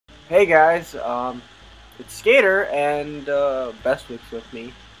Hey guys, it's Skater and Bestwick's with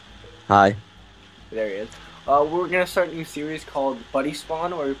me. Hi. There he is. We're gonna start a new series called Buddy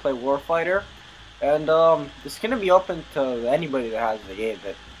Spawn, where we play Warfighter, and it's gonna be open to anybody that has the game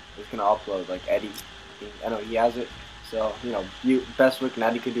that is gonna upload. Like Eddie, I know he has it, so you Bestwick and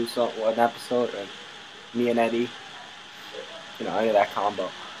Eddie could do one episode, and me and Eddie, any of that combo.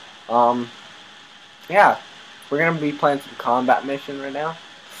 Yeah, we're gonna be playing some combat mission right now.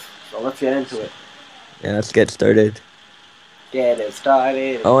 So let's get into it. Yeah, let's get started. Get it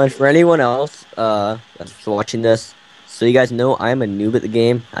started. Oh, and for anyone else that's watching this, so you guys know I'm a noob at the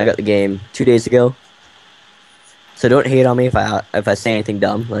game. I got the game 2 days ago. So don't hate on me if I say anything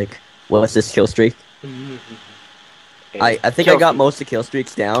dumb, like, what's this kill streak? I think I got most of the kill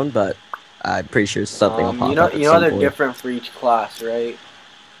streaks down, but I'm pretty sure something will pop up. You know they're different for each class, right?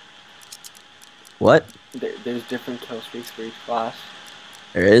 What? There's different kill streaks for each class.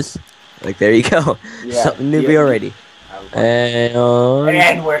 There is? Like, there you go. Yeah, Something newbie already.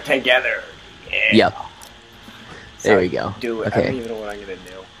 And we're together. Yeah. Yep. There we go. Do it. Okay. I don't even know what I'm gonna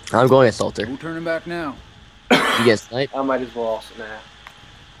do. I'm going Assaulter. Who turning back now? You get snipe? I might as well also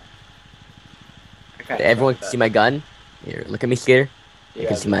Everyone can see my gun. Here, look at me, Skater. Yeah, You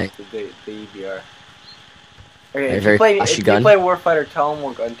can see my the EBR. Okay, my if very you play gun. Warfighter, tell them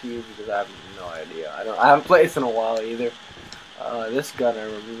what gun to use because I have no idea. I haven't played this in a while either. This gun I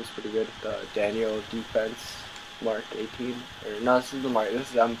remember was pretty good. The Daniel Defense Mark 18. Or no, this is the Mark.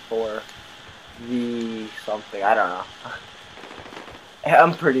 This is M4 V something. I don't know.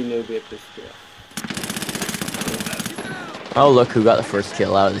 I'm pretty newbie at this deal. Oh, look who got the first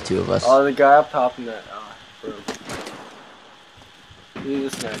kill out of the two of us. Oh, the guy up top in that room.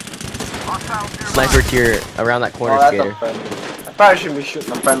 He's a sniper. Sniper tier around that corner, That's Skater. a friendly. I probably shouldn't be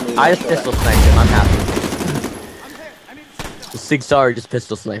shooting a friendly. I just pistol sniped him. I'm happy. The Sig Sauer just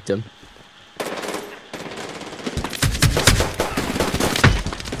pistol sniped him.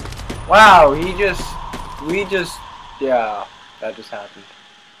 Wow, yeah, that just happened.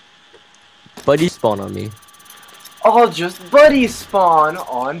 Buddy spawn on me. I'll just buddy spawn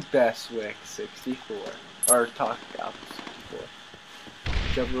on Bestwick 64. Or Talk Out 64.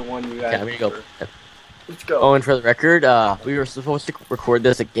 Whichever one you guys Okay, I'm gonna go. prefer. Let's go. Oh, and for the record, we were supposed to record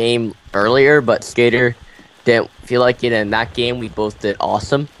this a game earlier, but Skater didn't feel like it, and that game we both did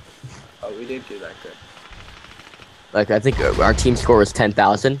awesome. Oh, we didn't do that good. Like, I think our team score was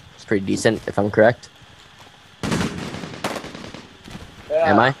 10,000. It's pretty decent, if I'm correct. Yeah.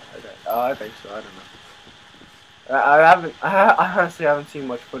 Am I? Okay. Oh, I think so. I don't know. I honestly haven't seen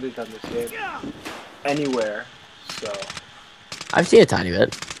much footage on this game anywhere, so. I've seen a tiny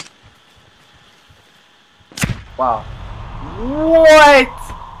bit. Wow. What?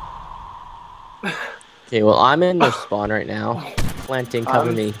 Okay, well, I'm in their spawn right now. Planting,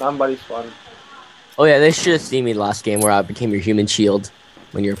 cover me. I'm buddy spawning. Oh yeah, they should have seen me last game where I became your human shield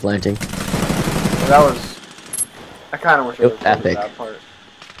when you were planting. That was. I kind of wish I It was was epic. that part.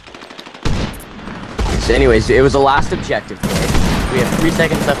 So anyways, it was the last objective today. We have 3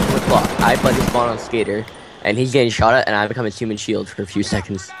 seconds left on the clock. I buddy spawn on Skater, and he's getting shot at, and I become his human shield for a few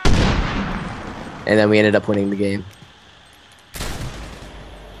seconds. And then we ended up winning the game.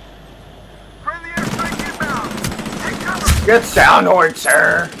 Get sound horde,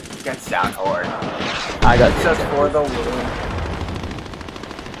 sir. Get sound horde. I got Just for the win.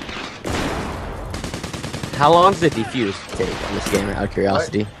 How long does the defuse take on this game, out of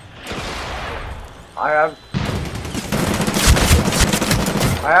curiosity? I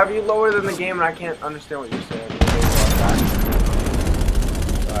have you lower than the game, and I can't understand what you're saying.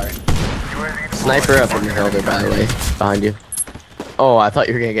 Sorry. Sniper up in the hill there, by the way, behind you. Oh, I thought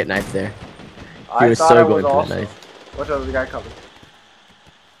you were gonna get knifed there. He was so going for that knife. Watch out, there's a guy coming.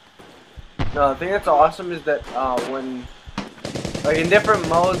 No, the thing that's awesome is that when, like in different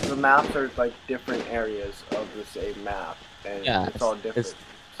modes, the maps are like different areas of the same map, and Yeah, it's all different.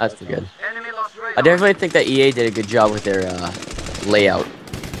 That's good. I definitely think that EA did a good job with their layout.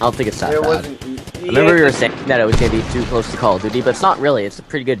 I don't think it's that It bad. wasn't. I remember you were saying that it was gonna be too close to Call of Duty, but it's not really. It's a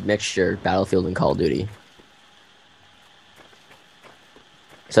pretty good mixture, Battlefield and Call of Duty.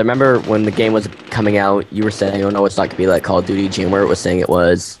 So I remember when the game was coming out, you were saying, "Oh no, it's not gonna be like Call of Duty." Jammer was saying it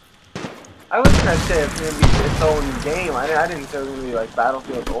was. I was gonna say it's gonna be its own game. I didn't say it was gonna be like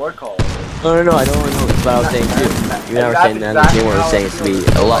Battlefield or Call of Duty. No, I don't know. That's what I was saying too. You and I were saying that, and Jammer was saying it's gonna be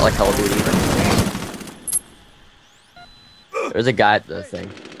a lot like Call of Duty. There's a guy at the thing.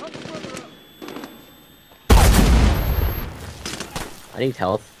 I need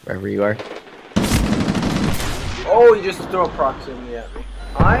health wherever you are. Oh, you just threw a proximity at me.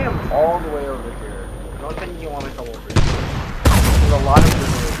 I am all the way over here. I don't think you want to come over here. There's a lot of people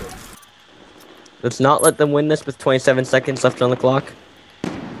over here. Let's not let them win this with 27 seconds left on the clock.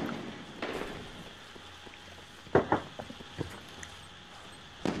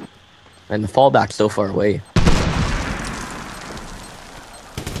 And the fallback's so far away.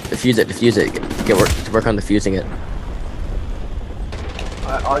 Defuse it, defuse it. Get work on defusing it.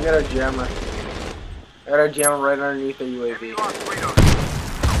 I'll get a jammer. I got a jammer right underneath the UAV.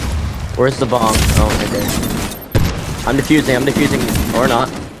 Where's the bomb? Oh, right there. I'm defusing, or not.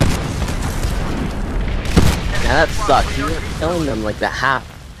 Yeah, that sucks. You were killing them like the half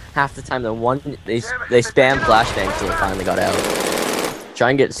the time. The one they spam flashbang till it finally got out. Try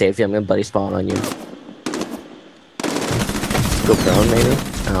and get safety. I'm gonna buddy spawn on you. Go prone, maybe.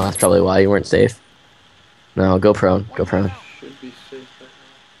 Oh, that's probably why you weren't safe. No, go prone. Go prone. Should be safe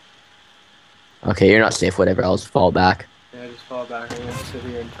right Okay, you're not safe. Whatever. I'll just fall back. now. Yeah, just fall back. I'm gonna sit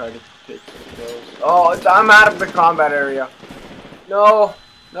here and try to take some kills. Oh, I'm out of the combat area. No,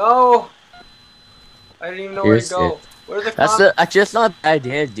 no. I didn't even know where to go. Where's the That's just not a bad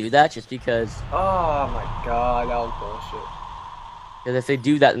idea to do that, just because. Oh my god, that was bullshit. Because if they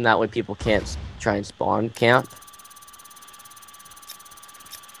do that, then that way people can't try and spawn camp.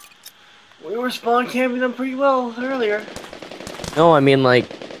 We were spawn camping them pretty well earlier. No, I mean like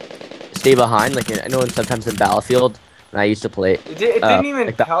stay behind. Like I know sometimes in Battlefield, when I used to play. It didn't even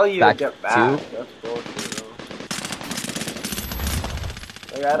like tell you to get back. two. That's bullshit,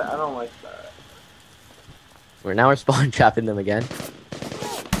 though. Like, I don't like that. We're spawn trapping them again.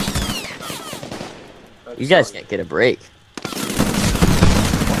 You guys can't get a break.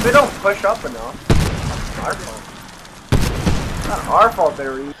 They don't push up enough. It's our fault. It's not our fault they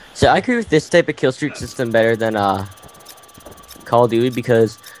were. So I agree with this type of kill streak system better than Call of Duty,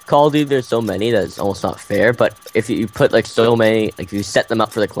 because Call of Duty there's so many that it's almost not fair. But if you put like so many, like if you set them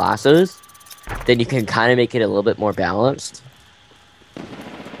up for the classes, then you can kind of make it a little bit more balanced.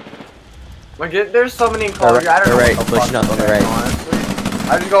 Like there's so many in Call of Duty. I don't know right, what the pushing fuck up on the they're right. doing, honestly.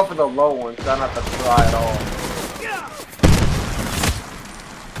 I just go for the low ones. I don't have to try at all.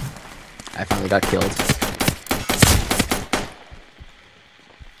 I finally got killed.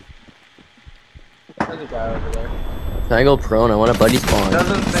 There's a guy over there. Can I go prone? I want a buddy spawn. He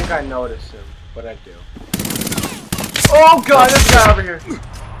doesn't think I noticed him, but I do. Oh god, this guy over here.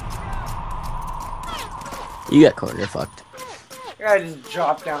 You got cornered, fucked. Yeah, I just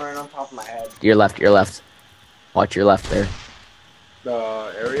dropped down right on top of my head. Your left, your left. Watch your left there.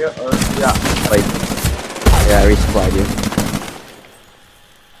 The area? Or, yeah. Wait. Yeah, I resupplied you.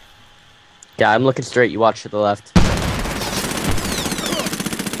 Yeah, I'm looking straight. You watch to the left.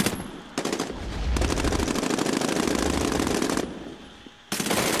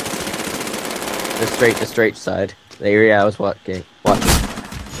 The straight side. The area I was watching.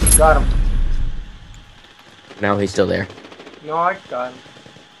 Got him. Now he's still there. No, I got him.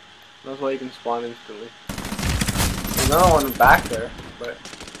 That's why you can spawn instantly. There's another one back there, but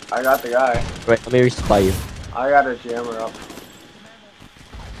I got the guy. Wait, let me resupply you. I got a jammer up.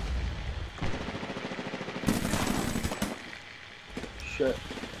 Shit.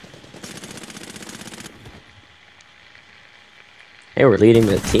 Hey, we're leading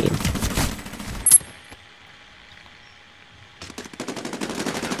the team.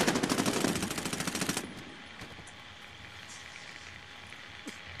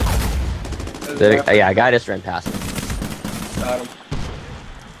 Yeah, a guy just ran past me. Got him.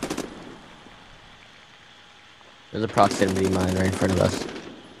 There's a proximity mine right in front of us.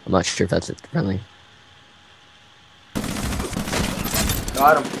 I'm not sure if that's it friendly.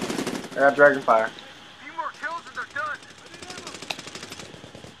 Got him. I got Dragonfire. Few more kills and they're done.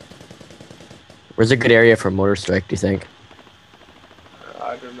 Where's a good area for mortar strike, do you think?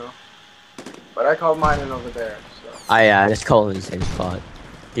 I don't know. But I called mine in over there, so. I just call in the same spot.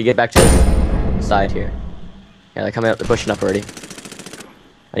 Can you get back to the side here? Yeah, they're coming up, they're pushing up already.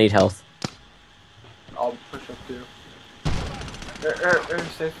 I need health. I'll push up too.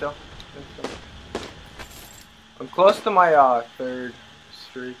 Stay still. Stay still. I'm close to my third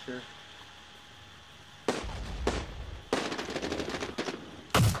streak here.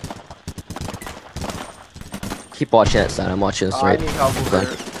 Keep watching that side, I'm watching this right. I need help over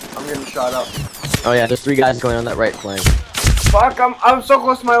here. I'm getting shot up. Oh yeah, there's 3 guys going on that right flank. Fuck, I'm so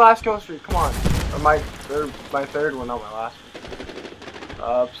close to my last kill streak. Come on. Or my third one, not my last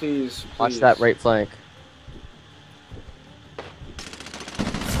one. Please. Watch that right flank.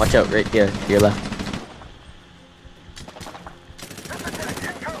 Watch out, right here, to your left.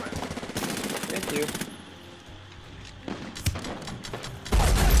 Thank you.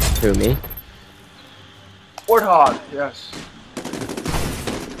 Who, me? Warthog, yes.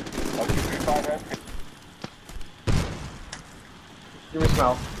 Give me some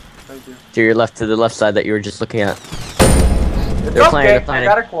health. Thank you. To your left, to the left side that you were just looking at. It's They're okay. planning, they're I planning.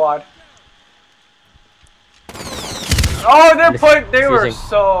 got a quad. Oh, they were Defusing.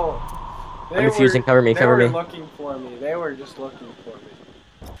 so. I'm defusing. Cover me. Cover They me. were looking for me. They were just looking for me.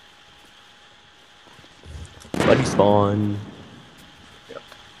 Buddy spawn.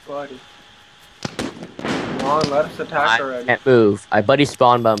 Buddy. Come on, let us attack I already. can't move. I buddy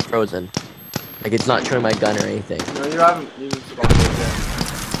spawned, but I'm frozen. Like it's not showing my gun or anything. No, you haven't even spawned yet.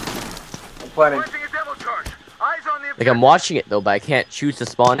 I'm planning. Planting a demo charge. Eyes on the Like I'm watching it though, but I can't choose to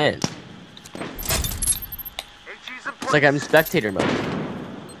spawn in. HE's in It's like I'm in spectator mode.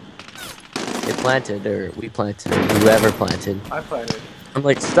 They planted, or we planted, or whoever planted. I planted. I'm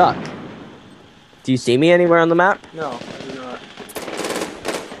like stuck. Do you see me anywhere on the map? No, I do not.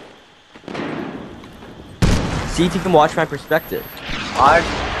 See if you can watch my perspective. I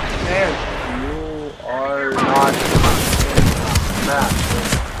can't. You are not in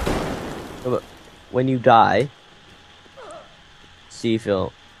map. When you die, see if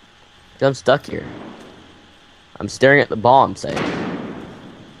you'll. 'Cause I'm stuck here. I'm staring at the ball. I'm saying.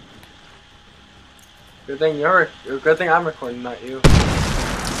 Good thing good thing I'm recording, not you.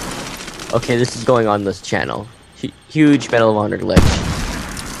 Okay, this is going on this channel. Huge Medal of Honor glitch.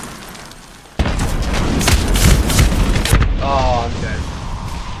 Oh, I'm dead.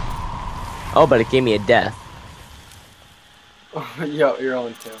 Oh, but it gave me a death. Yo, you're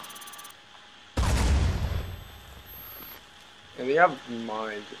on too. And they have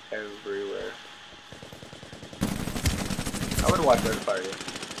mines everywhere. I would watch Red Fire.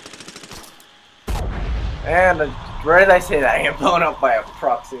 And where did I say that? I get blown up by a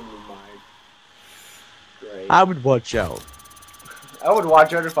proximity mine. Great. I would watch out. I would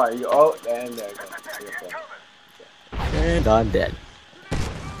watch Red Fire. Oh, and there you go. And I'm dead.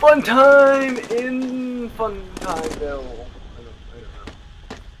 Fun time in Fun Timeville.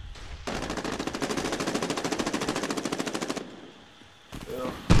 I don't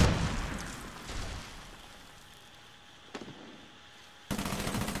know.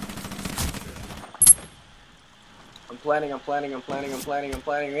 I'm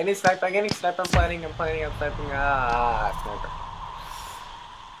planning. Any snipe, I'm planning. Sniper.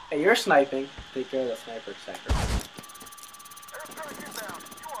 Hey, you're sniping. Take care of the sniper.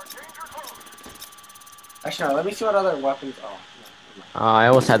 Actually, no, let me see what other weapons. Oh, no. I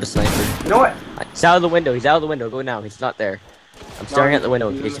almost had the sniper. You know what? He's out of the window. He's out of the window. Go now. He's not there. I'm staring at the window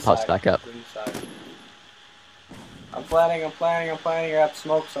in he's case on he pops side. back up. He's on the side. I'm planning. I got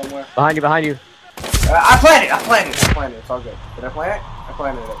smoke somewhere. Behind you. Behind you. I planted. It's all good. Did I plant it? I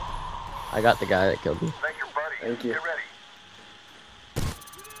planted it. I got the guy that killed me. Thank you, buddy. Thank you. Get ready.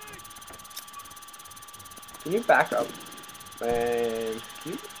 Can you back up? Thank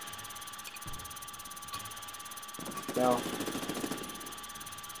you. No.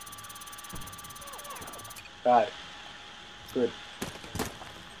 Bad. Good.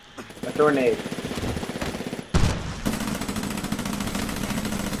 A tornado.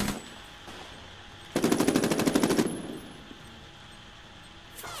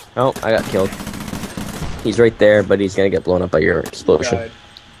 Oh, I got killed. He's right there, but he's gonna get blown up by your explosion. Died.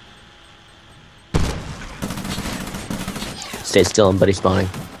 Stay still, I'm buddy spawning.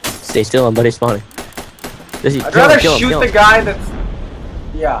 Stay still, I'm buddy spawning. I'd rather shoot the guy that's...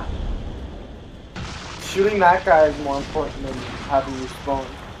 Yeah. Shooting that guy is more important than having you spawn.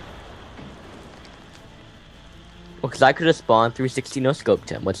 Well, because I could have spawned 360 no scoped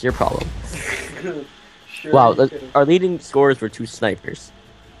him. What's your problem? Sure Wow, you could've. our leading scorers were 2 snipers.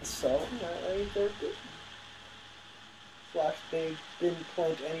 So, I they're good. Flash, they didn't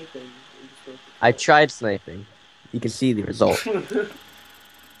plant anything. They just went to I tried sniping. You can see the result.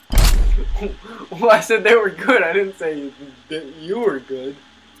 Well, I said they were good. I didn't say that you were good.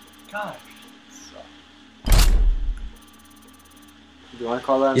 Gosh. Suck. Do you want to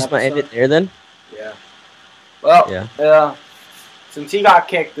call that an You just want to end episode? it there then? Yeah. Well, Yeah. since he got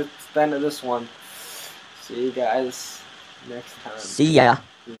kicked, it's the end of this one. See you guys next time. See ya.